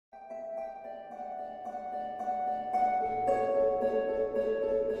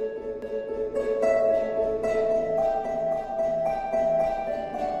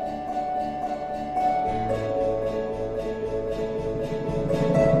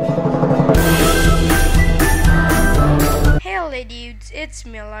it's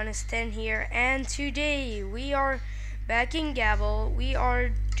Milanis10 here, and today we are back in Gavel. We are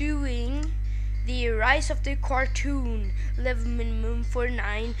doing the Rise of the Cartoon, level minimum for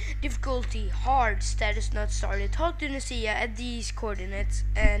 9, difficulty hard, status not started. Talk to Nasia at these coordinates,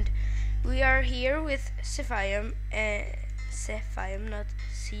 and we are here with Sephium, not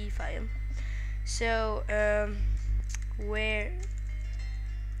Sephium. So, where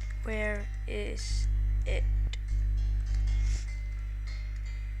is it?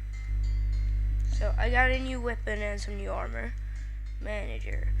 So I got a new weapon and some new armor.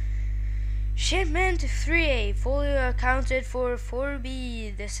 Manager. Shipment 3A fully accounted for.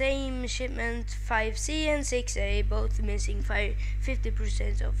 4B the same. Shipment 5C and 6A both missing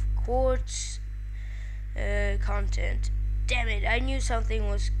 50% of quartz content. Damn it, I knew something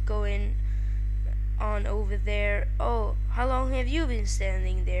was going on over there. Oh, how long have you been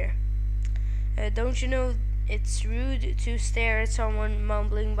standing there? Don't you know it's rude to stare at someone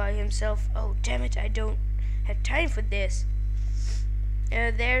mumbling by himself? Oh, damn it, I don't have time for this.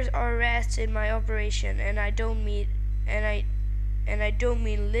 There are rats in my operation, and I don't mean literally.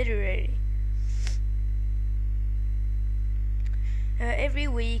 Every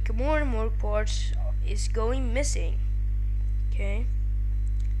week, more and more quartz is going missing. Okay,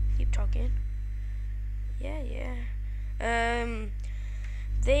 keep talking. Yeah.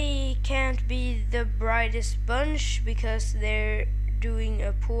 They can't be the brightest bunch because they're doing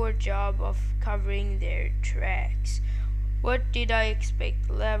a poor job of covering their tracks. What did I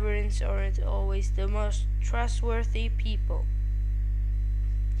expect? Labyrinths aren't always the most trustworthy people.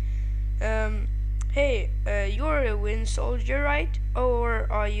 Hey, you're a wind soldier, right? Or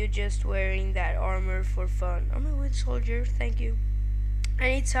are you just wearing that armor for fun? I'm a wind soldier, thank you. I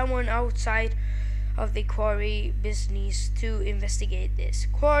need someone outside of the quarry business to investigate this.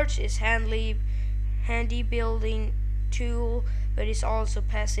 Quartz is handy building tool, but it's also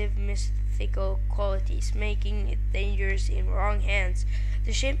passive mythical qualities, making it dangerous in wrong hands.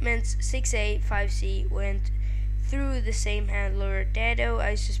 The shipments 6A, 5C went through the same handler, Dado.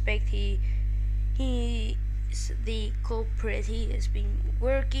 I suspect he's the culprit. He has been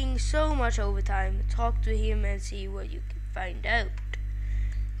working so much overtime. Talk to him and see what you can find out.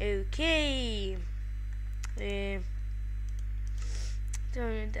 Okay. These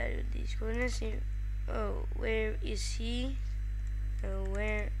coordinates. Oh, where is he?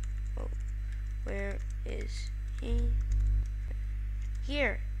 Where is he?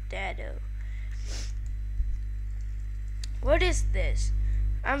 Here, Dado. What is this?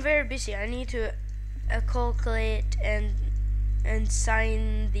 I'm very busy. I need to calculate and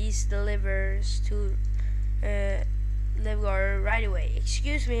sign these delivers to Levgar right away.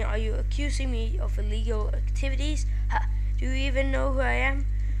 Excuse me, are you accusing me of illegal activities? Ha, do you even know who I am?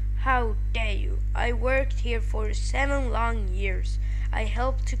 How dare you? I worked here for 7 long years. I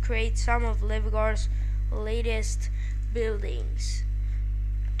helped to create some of Levgar's latest buildings.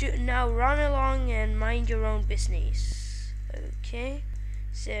 Now run along and mind your own business. Okay,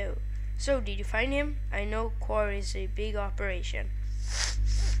 so did you find him? I know Quarry is a big operation.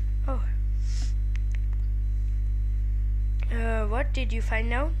 Oh. What did you find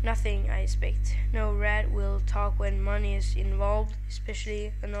now? Nothing, I expect. No rat will talk when money is involved,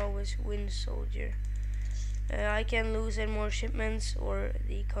 especially an always wind soldier. I can lose any more shipments, or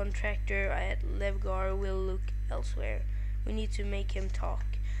the contractor at Levgar will look elsewhere. We need to make him talk.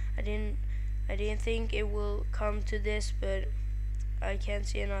 I didn't think it will come to this, but I can't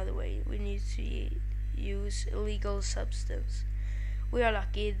see another way. We need to use illegal substance. We are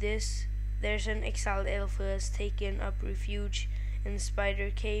lucky. There's an exiled elf who has taken up refuge in the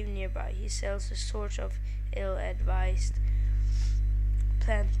spider cave nearby. He sells a sort of ill-advised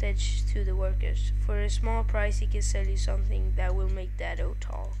plantage to the workers. For a small price he can sell you something that will make Dado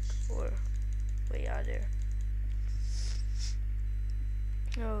talk, or way other.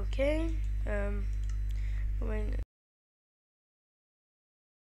 Okay, when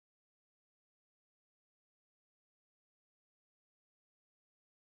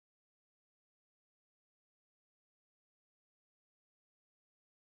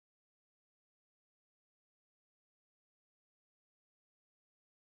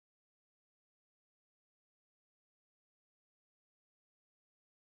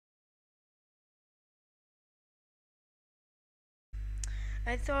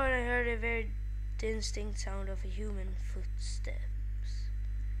I thought I heard a very distinct sound of a human footsteps.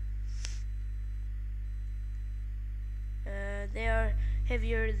 They are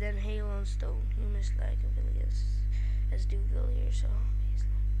heavier than hail on stone. Humans like abilities, as do villagers.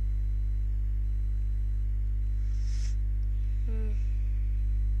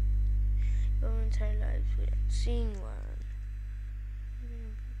 Go entire lives without seeing one.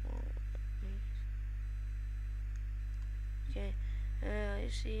 I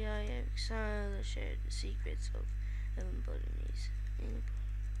see I have exiled and shared the secrets of Embodinies.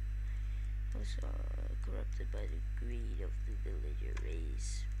 Was corrupted by the greed of the villager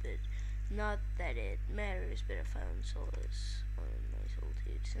race, but not that it matters, but I found solace on my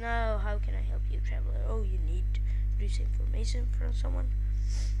solitude. So now, how can I help you, traveler? Oh, you need to produce information from someone?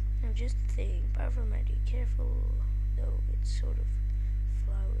 No, just the thing. Powerful magic. Careful, though. It's sort of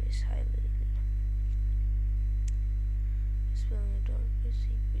flower is highly spelling a dark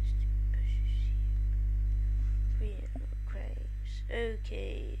secrets to pursue. Free no crimes.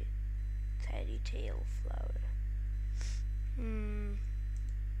 Okay. Tidy tail flower.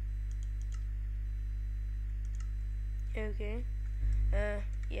 Okay.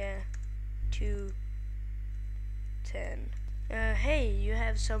 Yeah. 210. Hey, you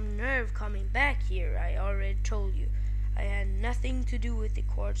have some nerve coming back here. I already told you. I had nothing to do with the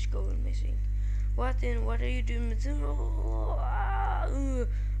quartz going missing. What then? What are you doing?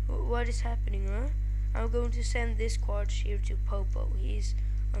 What is happening, huh? I'm going to send this quartz here to Popo. He's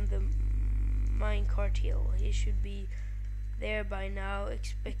on the minecart hill. He should be there by now,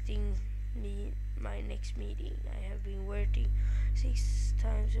 expecting me my next meeting. I have been working 6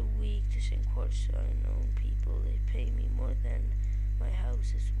 times a week to send quartz to unknown people. They pay me more than my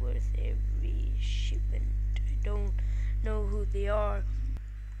house is worth every shipment. I don't know who they are.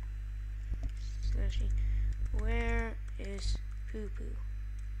 Where is Poo Poo?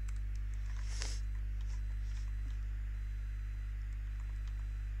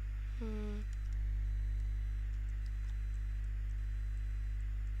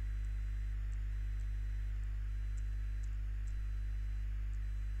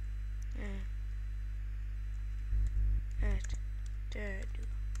 At Dadu.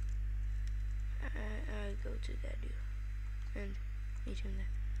 I go to Dadu and meet him there.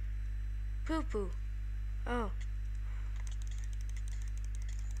 Poo Poo. Oh.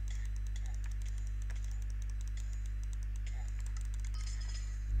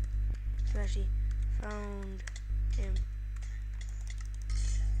 Slashy found him.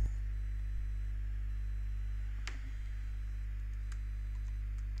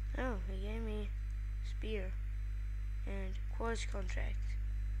 Oh, he gave me spear and quartz contract.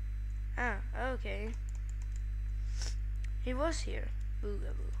 Ah, okay. He was here,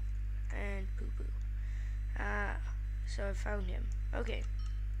 Boogaboo and Poo Poo. Ah, so I found him. Okay.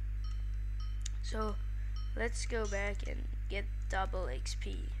 So let's go back and get double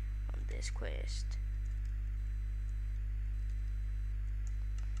XP on this quest.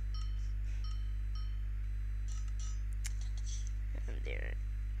 And they're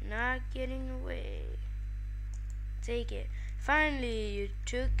not getting away. Take it. Finally, you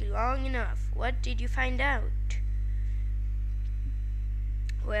took long enough. What did you find out?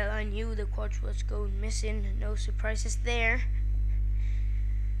 Well, I knew the quartz was going missing. No surprises there.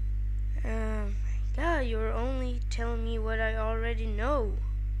 God, you're only telling me what I already know.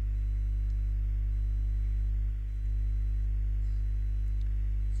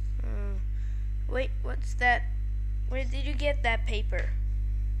 Wait, what's that? Where did you get that paper?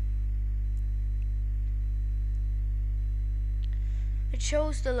 It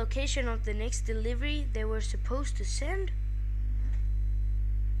shows the location of the next delivery they were supposed to send.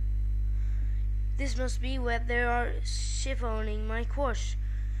 This must be where they are shipowning my quartz.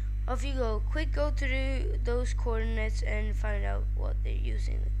 Off you go. Quick, go to those coordinates and find out what they're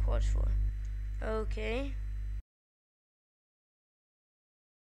using the quartz for. Okay.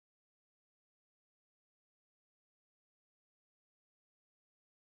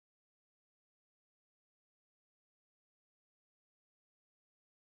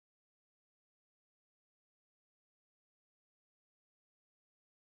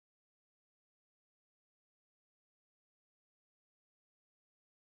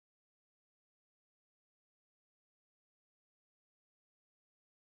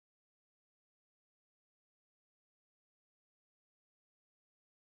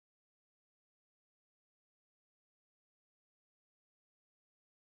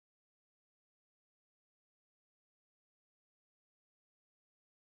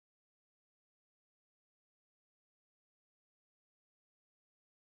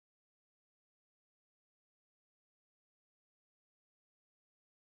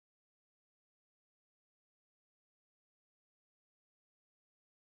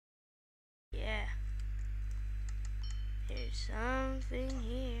 Yeah. There's something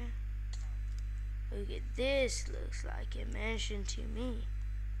here. Look at this. Looks like a mansion to me.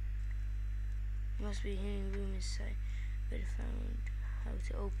 Must be a hidden room inside. But I found how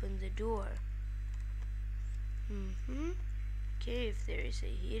to open the door. Okay, if there is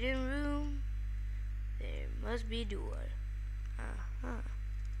a hidden room, there must be a door. Uh-huh.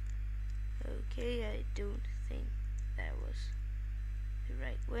 Okay, I don't think that was the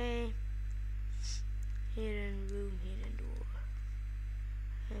right way. Hidden room, hidden door.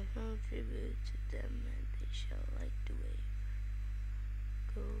 I contribute to them and they shall like the wave.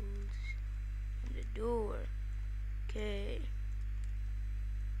 Gold in the door. Okay.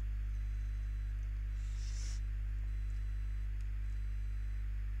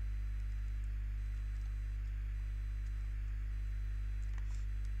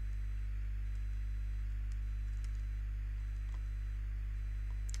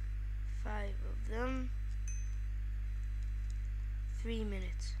 Five of them. 3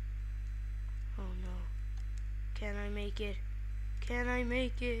 minutes. Oh no. Can I make it? Can I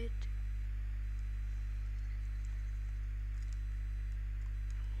make it?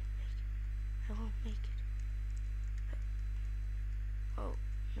 I won't make it. Oh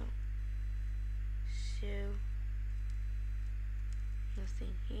no. So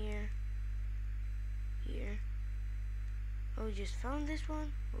nothing here. Here. Oh, you just found this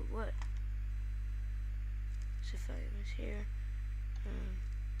one? Or what? So if I was here.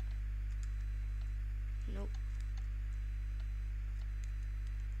 Nope.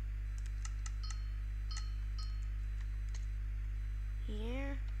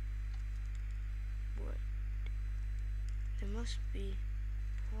 Here. What? There must be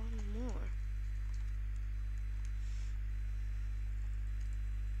one more.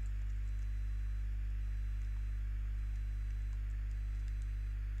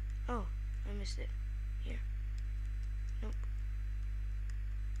 Oh, I missed it. Here. Nope.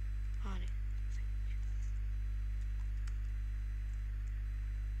 On it.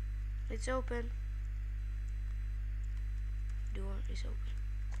 It's open. Door is open.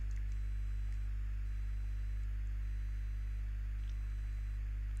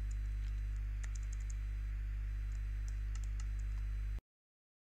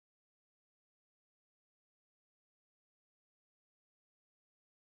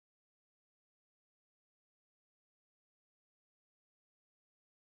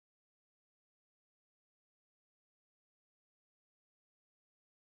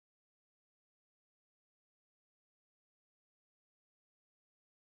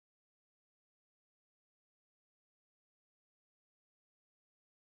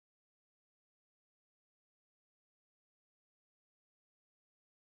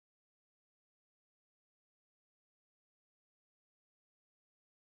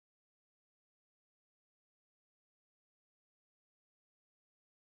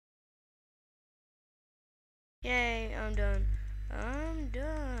 Yay, I'm done. I'm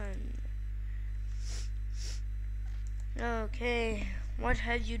done. Okay, what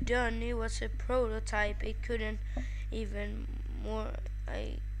had you done? It was a prototype. It couldn't even more.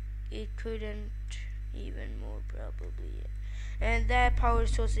 It couldn't even more probably. And that power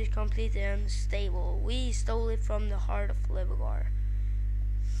source is completely unstable. We stole it from the heart of Levogar.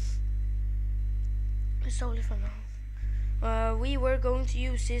 We stole it from home. We were going to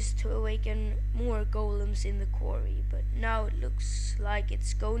use this to awaken more golems in the quarry, but now it looks like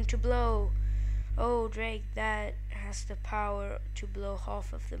it's going to blow. Oh, Drake, that has the power to blow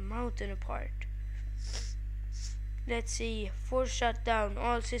half of the mountain apart. Let's see. Force shut down.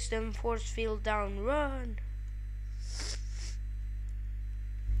 All system force field down. Run!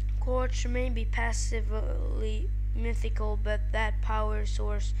 Quartz may be passively mythical, but that power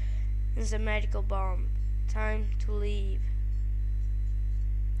source is a magical bomb. Time to leave.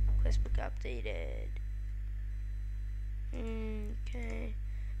 Questbook updated. Okay.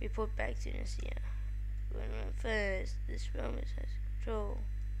 Report back to Nasia. Run fast. This realm has control.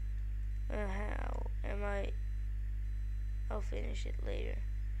 How am I? I'll finish it later.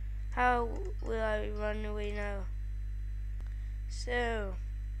 How will I run away now? So,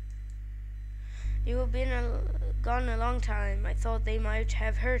 you have been gone a long time. I thought they might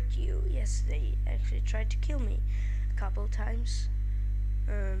have hurt you. Yes, they actually tried to kill me a couple times.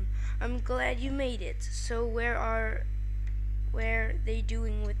 I'm glad you made it. So where they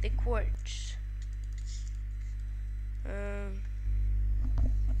doing with the quartz? Oh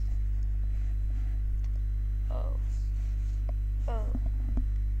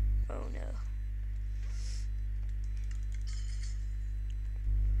no.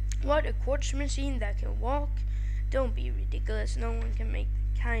 What, a quartz machine that can walk? Don't be ridiculous. No one can make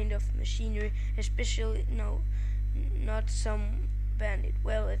that kind of machinery, especially not some bandit.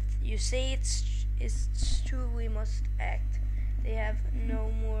 Well, if you say it's true, we must act. They have no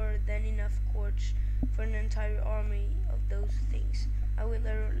more than enough quartz for an entire army of those things. I will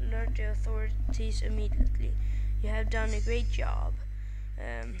alert the authorities immediately. You have done a great job.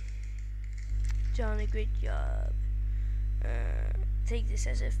 take this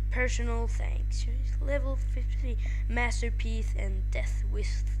as a personal thanks. Level 53, masterpiece and death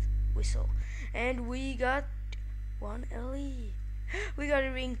whistle, and we got one LE. We got a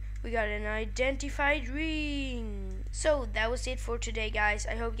ring. We got an identified ring. So that was it for today, guys.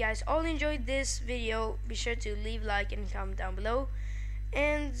 I hope you guys all enjoyed this video. Be sure to leave a like and comment down below,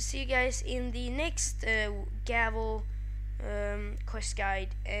 and see you guys in the next Gavel quest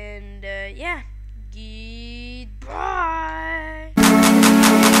guide. And yeah, goodbye.